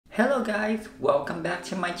Hello guys, welcome back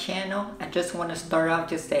to my channel. I just want to start out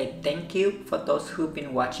to say thank you for those who've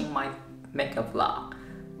been watching my makeup vlog.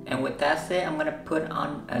 And with that said, I'm gonna put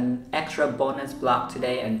on an extra bonus vlog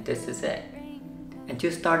today, and this is it. And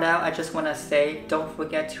to start out, I just want to say don't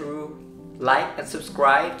forget to like and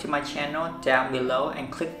subscribe to my channel down below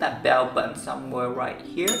and click that bell button somewhere right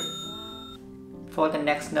here for the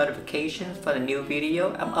next notifications for the new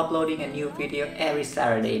video. I'm uploading a new video every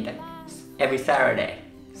Saturday.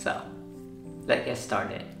 So, let's get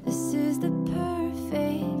started. This is the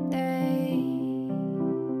perfect day.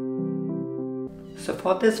 So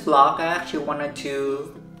for this vlog, I actually wanted to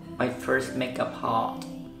do my first makeup haul.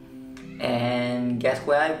 And guess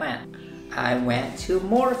where I went? I went to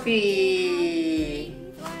Morphe.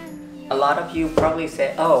 A lot of you probably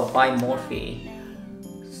say, oh, why Morphe?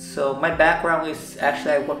 So my background is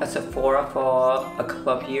actually I worked at Sephora for a couple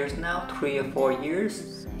of years now, 3 or 4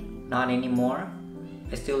 years. Not anymore.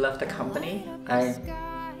 I still left the company. I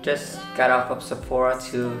just got off of Sephora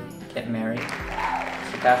to get married.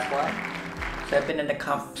 So that's why. So I've been in the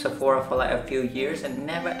Sephora for like a few years and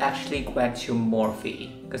never actually went to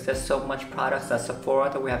Morphe because there's so much products at Sephora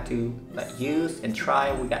that we have to like use and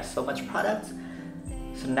try. We got so much products.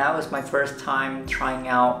 So now is my first time trying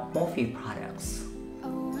out Morphe products.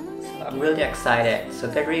 So I'm really excited. So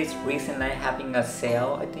there is recently having a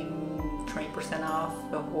sale, I think 20% off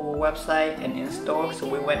the whole website and in-store. So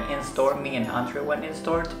we went in-store, me and Andre went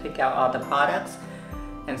in-store to pick out all the products.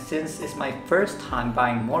 And since it's my first time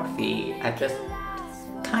buying Morphe, I just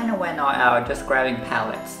kind of went all out just grabbing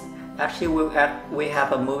palettes. Actually, we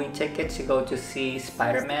have a movie ticket to go to see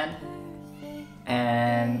Spider-Man.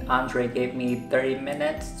 And Andre gave me 30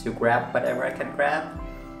 minutes to grab whatever I can grab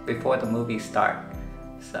before the movie starts.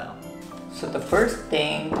 So the first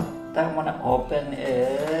thing that I want to open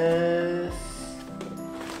is,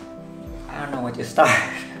 I don't know where to start.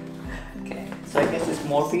 Okay, so I guess it's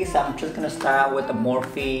Morphe, so I'm just gonna start out with the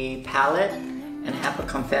Morphe palette and have a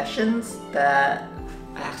confessions that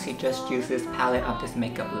I actually just use this palette on this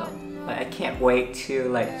makeup look. Like I can't wait to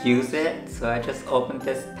like use it, so I just opened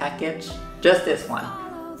this package, just this one,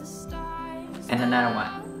 and another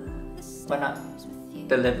one. Well, not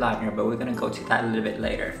the lip liner, but we're gonna go to that a little bit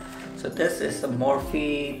later. So this is the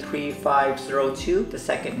Morphe 3502, the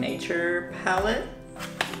Second Nature palette.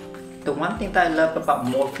 The one thing that I love about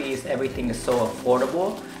Morphe is everything is so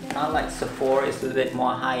affordable. Not like Sephora is a little bit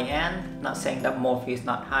more high-end. Not saying that Morphe is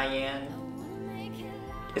not high-end.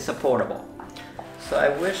 It's affordable. So I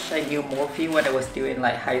wish I knew Morphe when I was still in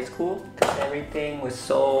like high school, because everything was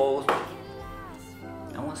so,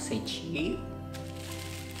 I won't say cheap,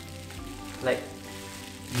 like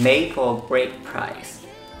made for a great price.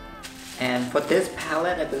 And for this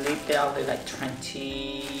palette, I believe they're only like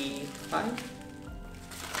 25.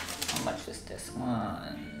 How much is this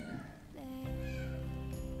one?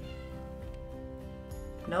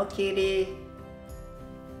 No kitty.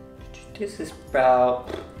 This is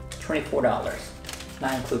about $24,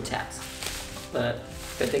 not include tax. But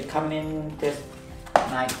they come in this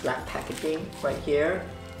nice black packaging right here.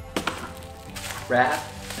 Wrap.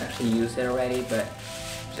 I actually used it already, but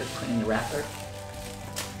just put in the wrapper.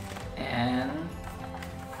 And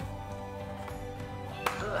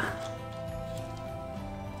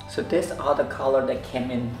so this are the color that came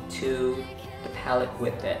into the palette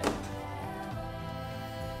with it.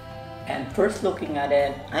 And first looking at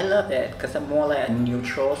it, I love it because I'm more like a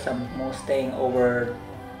neutral, so I'm more staying over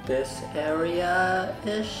this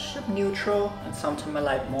area-ish of neutral, and sometimes I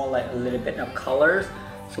like more like a little bit of colors.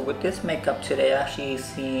 So with this makeup today, I actually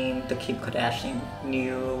seen the Kim Kardashian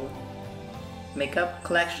new makeup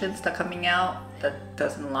collections that are coming out that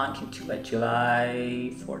doesn't launch until like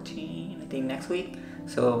July 14, I think next week.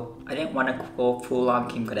 So I didn't want to go full on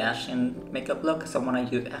Kim Kardashian makeup look because I want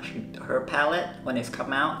to use actually her palette when it's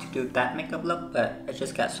come out to do that makeup look, but I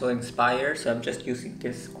just got so inspired, so I'm just using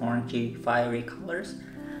this orangey fiery colors.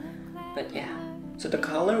 But yeah, so the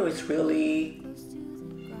color is really,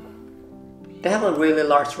 they have a really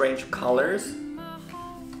large range of colors.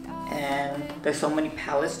 And there's so many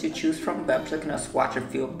palettes to choose from, but I'm just gonna swatch a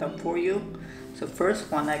few of them for you. So first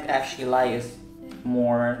one I actually like is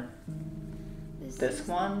more this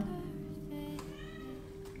one.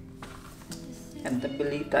 And I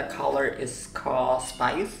believe that color is called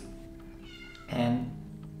Spice. And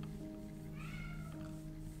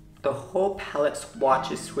the whole palette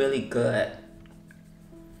swatch is really good.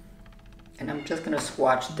 And I'm just gonna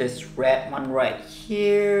swatch this red one right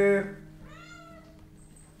here.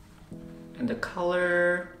 And the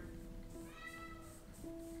color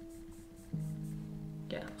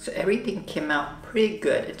Yeah, so everything came out pretty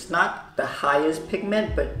good. It's not the highest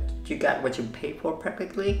pigment, but you got what you paid for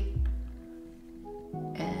practically.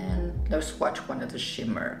 And let's swatch one of the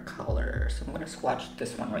shimmer colors. I'm gonna swatch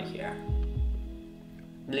this one right here.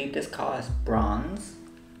 I believe this color is bronze.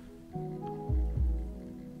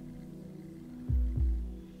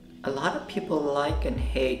 A lot of people like and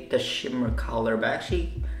hate the shimmer color, but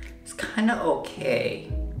actually it's kind of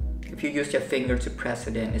okay. If you use your finger to press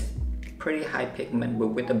it in, it's pretty high pigment, but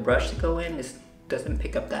with the brush to go in, it doesn't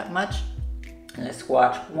pick up that much. And let's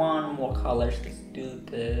swatch one more color. Let's do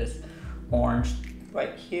this orange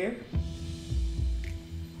right here.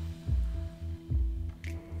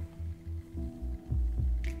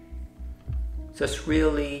 So it's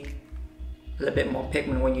really a little bit more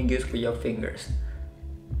pigment when you use with your fingers.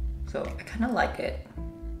 So I kind of like it.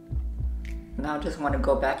 Now I just want to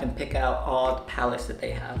go back and pick out all the palettes that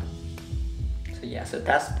they have. So yeah, so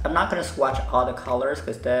I'm not gonna swatch all the colors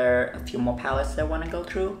because there are a few more palettes that I want to go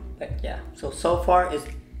through. But yeah, so far it's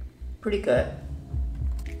pretty good.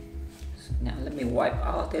 So now let me wipe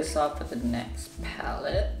all this off for the next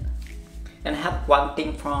palette. And I have one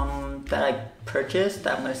thing that I purchased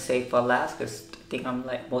that I'm gonna save for last because I think I'm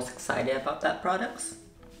like most excited about that products.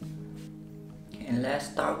 And let's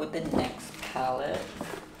start with the next palette.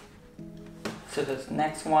 So this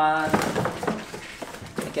next one,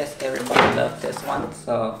 I guess everybody loves this one,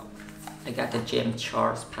 so I got the Jim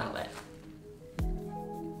Charles palette.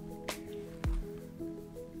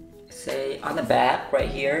 Say on the back right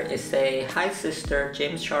here, it say, "Hi sister,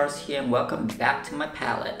 James Charles here and welcome back to my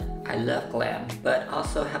palette. I love glam, but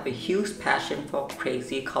also have a huge passion for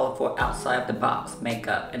crazy, colorful, outside of the box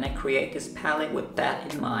makeup, and I create this palette with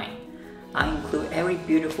that in mind. I include every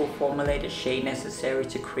beautiful formulated shade necessary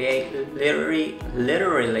to create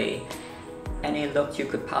literally any look you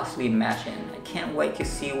could possibly imagine. I can't wait to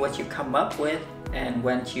see what you come up with and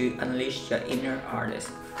when you unleash your inner artist,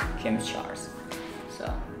 James Charles." So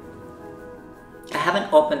I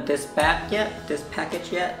haven't opened this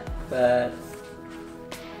package yet, but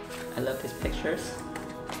I love these pictures.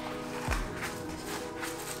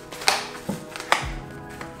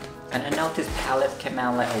 And I know this palette came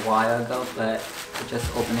out like a while ago, but I just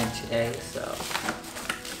opened it today, so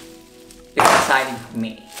it's exciting for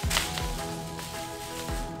me.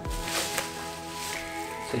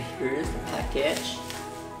 So here's the package.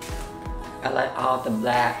 I like all the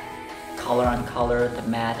black color on color, the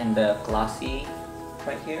matte and the glossy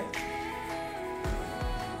right here.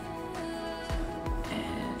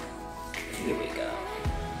 And here we go.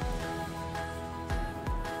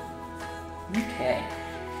 Okay.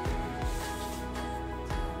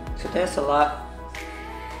 So there's a lot.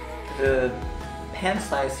 The pan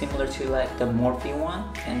size similar to like the Morphe one,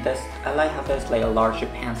 and I like how there's like a larger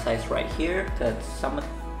pan size right here because some of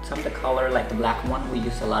the color, like the black one, we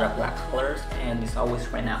use a lot of black colors and it's always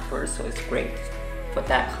ran out first, so it's great for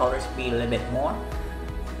that color to be a little bit more.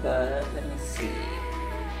 But let me see.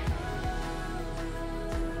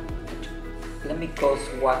 Let me go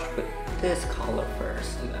swatch with this color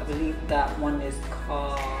first. I believe that one is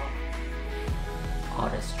called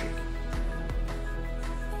Artistry.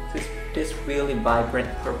 This really vibrant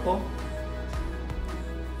purple.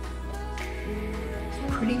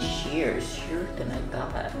 It's pretty sheer than I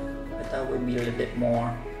thought. I thought it would be a little bit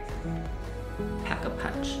more pack a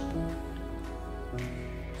punch.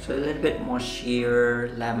 So a little bit more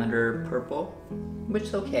sheer lavender purple, which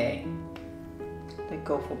is okay. They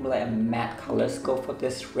go for like matte colors. Go for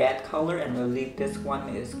this red color, and we'll leave this one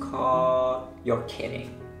is called You're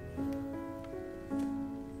Kidding.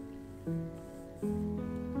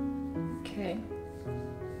 Okay.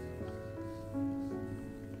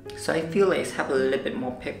 So I feel like it's have a little bit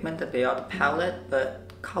more pigment than the other palette,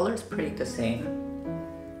 but color is pretty the same.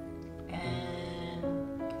 And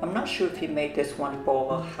I'm not sure if he made this one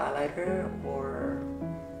for a highlighter or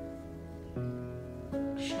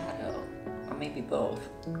shadow, or maybe both.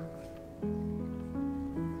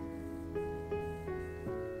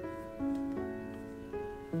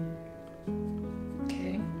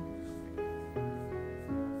 Okay.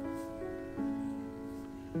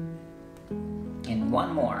 And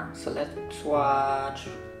one more. So let's swatch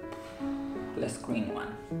this green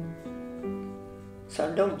one. So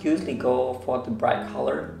I don't usually go for the bright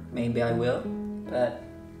color. Maybe I will, but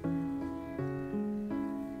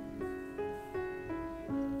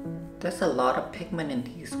there's a lot of pigment in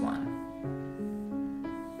this one.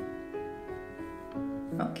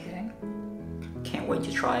 Okay. Can't wait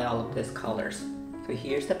to try all of these colors. So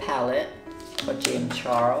here's the palette for James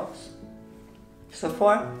Charles. So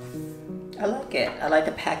far, I like it. I like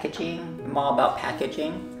the packaging. I'm all about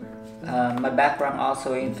packaging. My background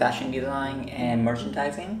also in fashion design and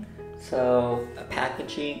merchandising, so a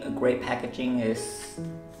great packaging is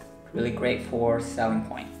really great for selling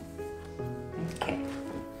point. Okay,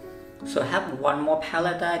 so I have one more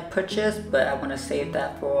palette that I purchased, but I want to save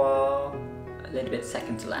that for a little bit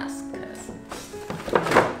second to last.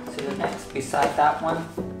 So the next, beside that one,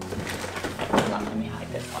 let me hide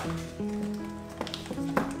this one.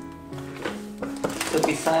 So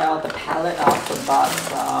beside all the palette, I also bought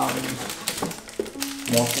some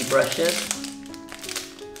Morphe brushes.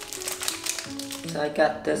 So I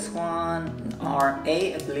got this one, an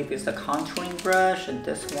R8, I believe it's a contouring brush, and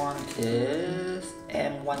this one is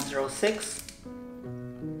M106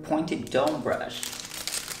 pointed dome brush.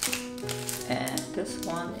 And this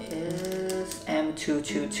one is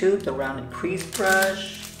M222, the rounded crease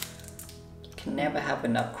brush. You can never have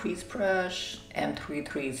enough crease brush.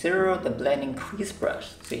 M330, the blending crease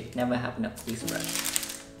brush. See, never have enough crease brush.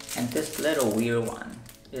 And this little weird one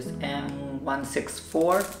is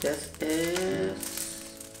M164. This is,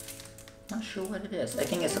 not sure what it is. I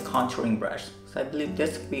think it's a contouring brush. So I believe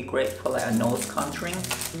this would be great for like a nose contouring.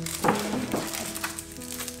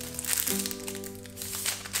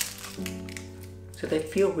 So they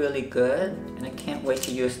feel really good, and I can't wait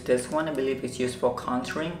to use this one. I believe it's used for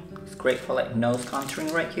contouring. It's great for like nose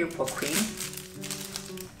contouring right here for cream.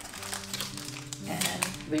 And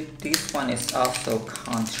this one is also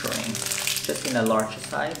contouring, just in a larger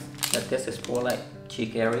size. But this is for like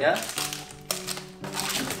cheek area.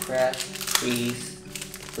 And press, crease,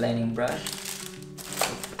 blending brush.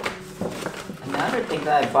 Another thing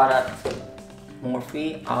that I bought at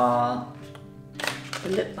Morphe are the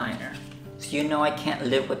lip liner. So you know I can't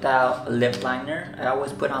live without a lip liner. I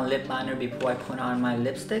always put on lip liner before I put on my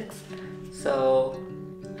lipsticks. So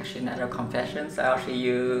actually, another confessions, I actually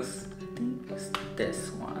use, I think it's this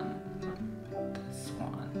one. This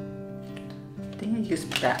one. I think I used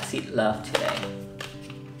Backseat Love today.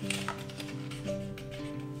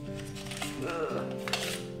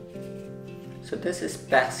 So this is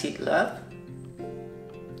Backseat Love.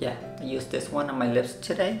 Yeah, I used this one on my lips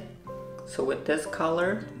today. So with this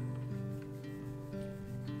color,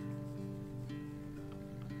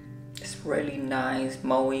 it's really nice,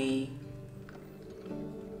 mauvey,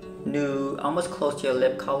 nude, almost close to your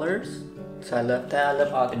lip colors. So I love that. I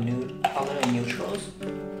love all the nude color and neutrals.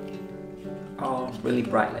 All really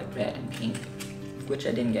bright like red and pink, which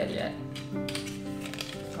I didn't get yet.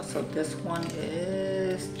 Also this one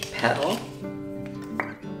is Petal.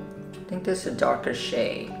 I think this is a darker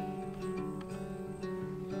shade.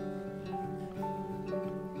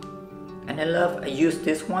 And I use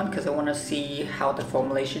this one because I want to see how the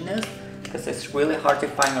formulation is, because it's really hard to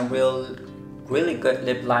find a really good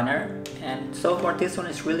lip liner. And so far this one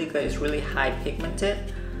is really good. It's really high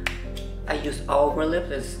pigmented. I use all over lip.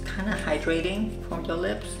 It's kind of hydrating for your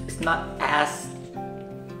lips. It's not as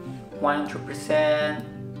 100%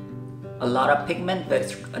 a lot of pigment, but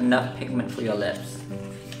it's enough pigment for your lips.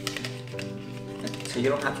 So you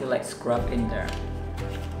don't have to like scrub in there.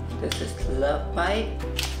 This is Love Bite.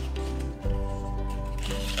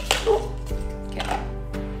 Okay.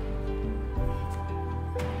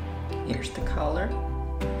 Here's the color.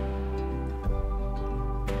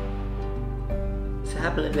 So I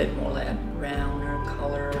have a little bit more like a browner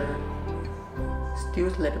color. Still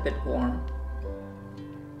a little bit warm.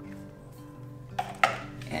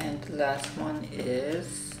 And the last one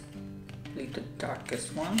is, I believe, the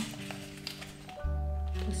darkest one.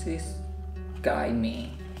 This is Guide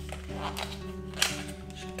Me.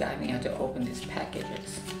 Should guide me how to open these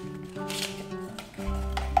packages.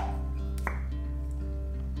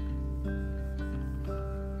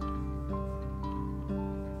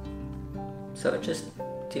 So just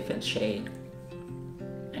different shade.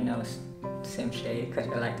 I know it's the same shade because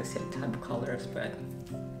I like the same type of colors, but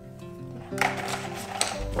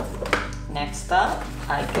next up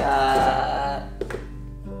I got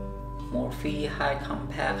Morphe High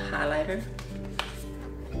Compact Highlighter.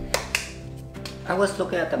 I was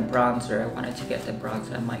looking at the bronzer. I wanted to get the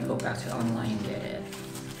bronzer. I might go back to online and get it.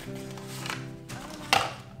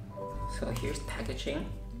 So here's packaging.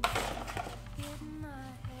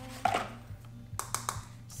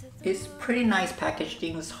 It's pretty nice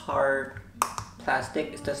packaging. It's hard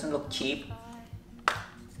plastic. It doesn't look cheap.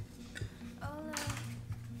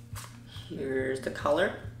 Here's the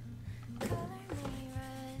color.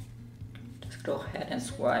 Just go ahead and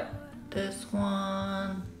swipe this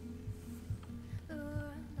one.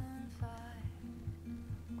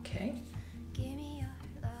 Okay.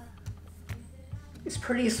 It's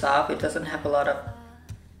pretty soft. It doesn't have a lot of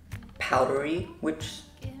powdery, which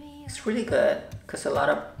is really good because a lot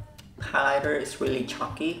of highlighter is really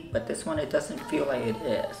chalky, but this one, it doesn't feel like it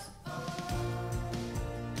is.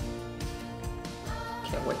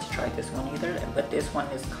 Can't wait to try this one either, but this one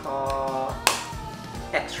is called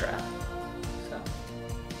Extra. So.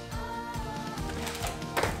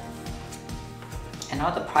 And now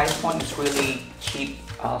the price point is really cheap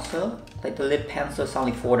also. Like the lip pencil is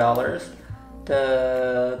only $4.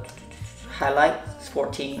 The highlight is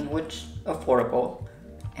 $14, which affordable.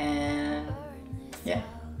 And yeah.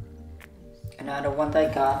 Another one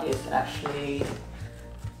that I got is actually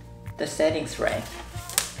the setting spray.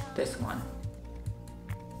 This one.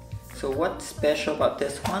 So what's special about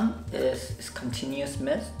this one is it's continuous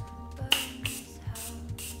mist.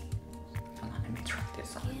 Hold on, let me try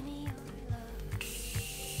this on.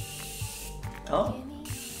 Oh.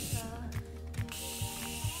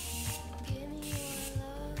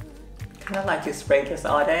 Kinda like to spray this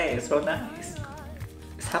all day, it's so nice.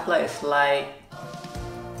 It's have like, it's like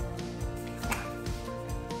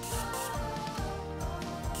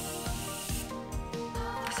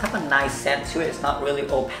have a nice scent to it. It's not really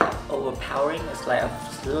overpowering. It's like a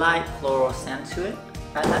slight floral scent to it.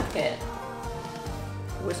 I like it.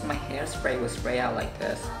 I wish my hairspray would spray out like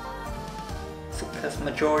this. Because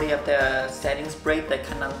majority of the setting spray, they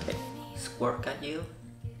kind of like squirt at you.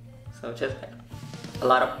 So just like a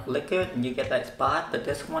lot of liquid and you get that spot. But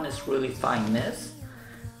this one is really fine mist.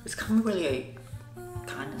 It's coming really a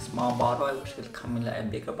kind of small bottle. I wish it would come in like a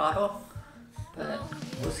bigger bottle. But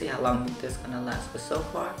we'll see how long this is gonna last. But so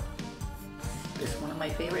far, this is one of my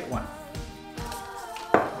favorite ones.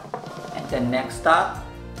 And then next up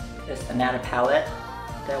is another palette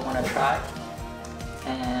that I want to try.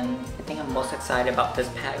 And I think I'm most excited about this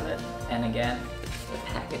palette. And again, the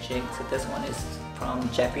packaging. So this one is from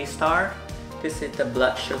Jeffree Star. This is the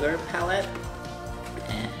Blood Sugar palette.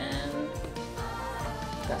 And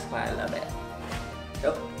that's why I love it.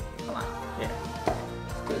 Oh, come on, here.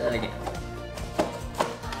 Let's do that again.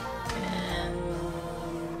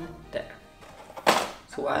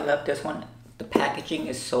 So I love this one. The packaging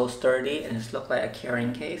is so sturdy and it looks like a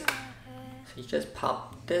carrying case. So you just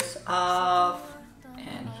pop this off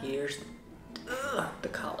and here's the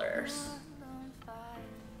colors.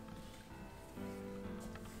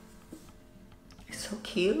 It's so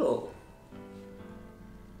cute.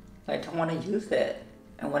 I don't want to use it.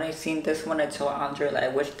 And when I seen this one, I told Andre like I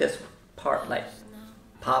wish this part like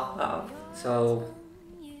pop off so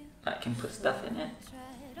I can put stuff in it.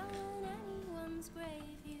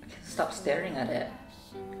 Stop staring at it.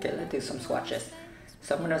 Okay, let's do some swatches.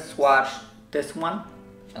 So I'm gonna swatch this one.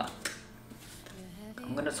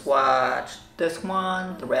 I'm gonna swatch this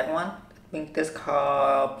one, the red one. I think this is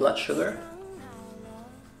called Blood Sugar.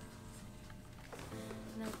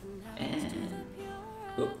 And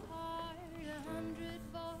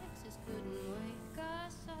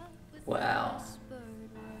wow.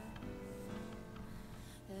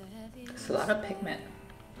 It's a lot of pigment.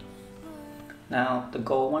 Now the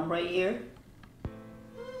gold one right here.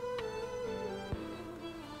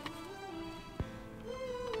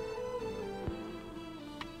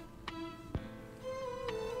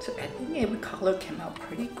 So I think every color came out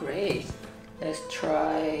pretty great. Let's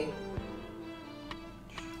try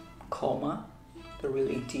Coma, the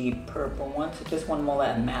really deep purple one. So this one more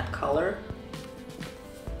like a matte color.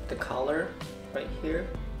 The color right here.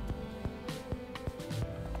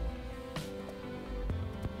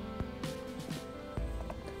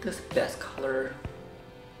 This best color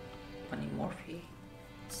on Morphe.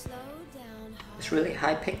 It's really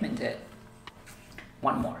high pigmented.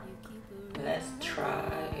 One more. Let's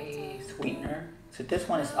try Sweetener. So this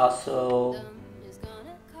one is also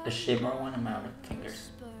the shimmer one. I'm out of fingers.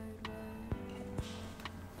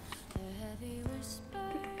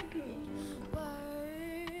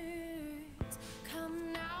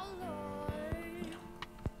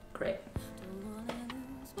 Great.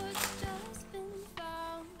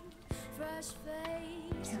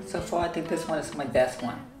 So far, I think this one is my best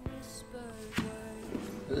one.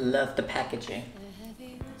 Love the packaging.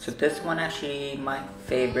 So this one actually my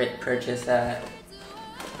favorite purchase at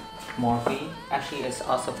Morphe. Actually, it's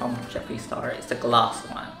also from Jeffree Star. It's the gloss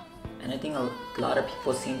one, and I think a lot of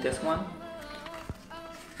people seen this one.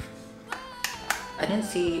 I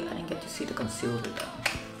didn't get to see the concealer though.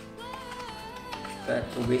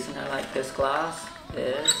 But the reason I like this gloss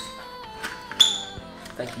is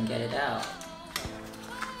if I can get it out.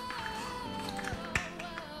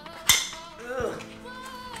 Ugh.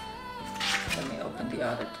 Let me open the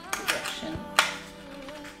other direction.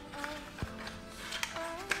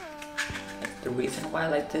 The reason why I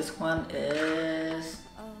like this one is,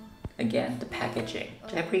 again, the packaging.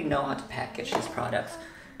 Jeffree know how to package his products.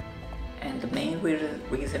 And the main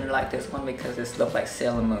reason I like this one because it looks like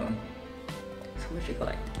Sailor Moon. So we should go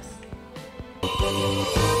like this.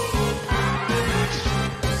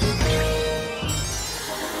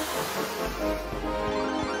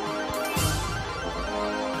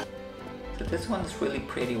 So this one is really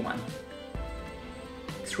pretty one.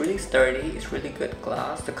 It's really sturdy, it's really good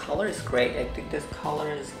glass. The color is great. I think this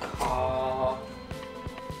color is called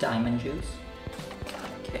Diamond Juice.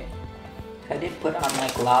 Okay. I did put on my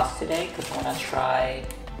gloss today because I want to try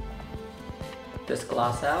this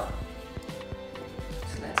gloss out.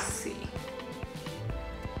 So let's see.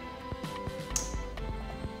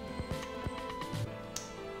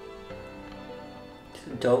 It's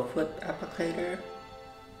a doe foot applicator.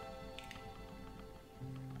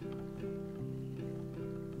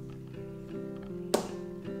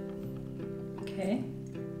 Okay.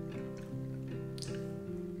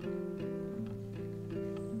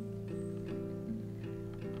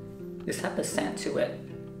 This has a scent to it.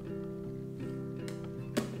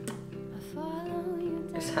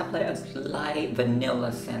 This has like a light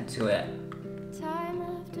vanilla scent to it. Time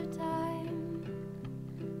after time,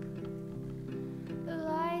 the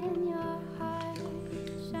light in your heart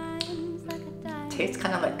shines like a diamond. Tastes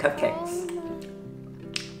kind of like cupcakes.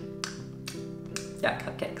 Yeah,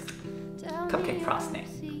 cupcakes. Cupcake frosting.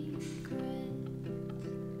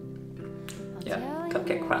 Yeah,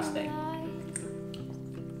 cupcake frosting.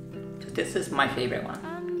 So this is my favorite one.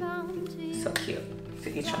 So cute. So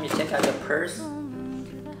each time you take out your purse,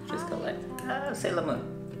 just go like, Sailor Moon.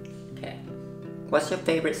 Okay. What's your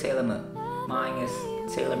favorite Sailor Moon? Mine is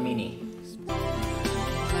Sailor Mini.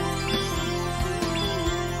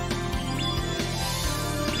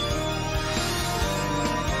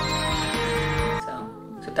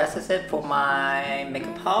 So that's it for my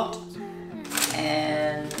makeup haul.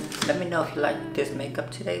 And let me know if you like this makeup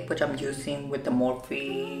today, which I'm using with the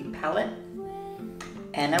Morphe palette.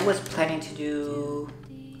 And I was planning to do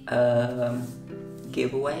a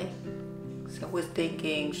giveaway. So I was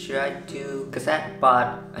thinking, should I do, because I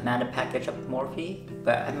bought another package of Morphe,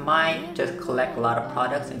 but I might just collect a lot of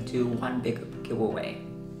products and do one big giveaway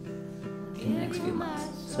in the next few months.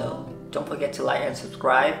 So don't forget to like and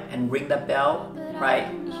subscribe and ring the bell right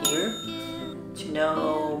here to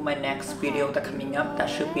know my next video that's coming up. That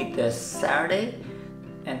should be this Saturday,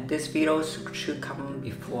 and this video should come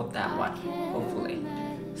before that one, hopefully.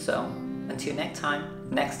 So until next Saturday,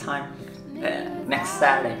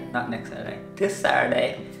 not next Saturday, this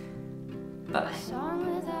Saturday, bye.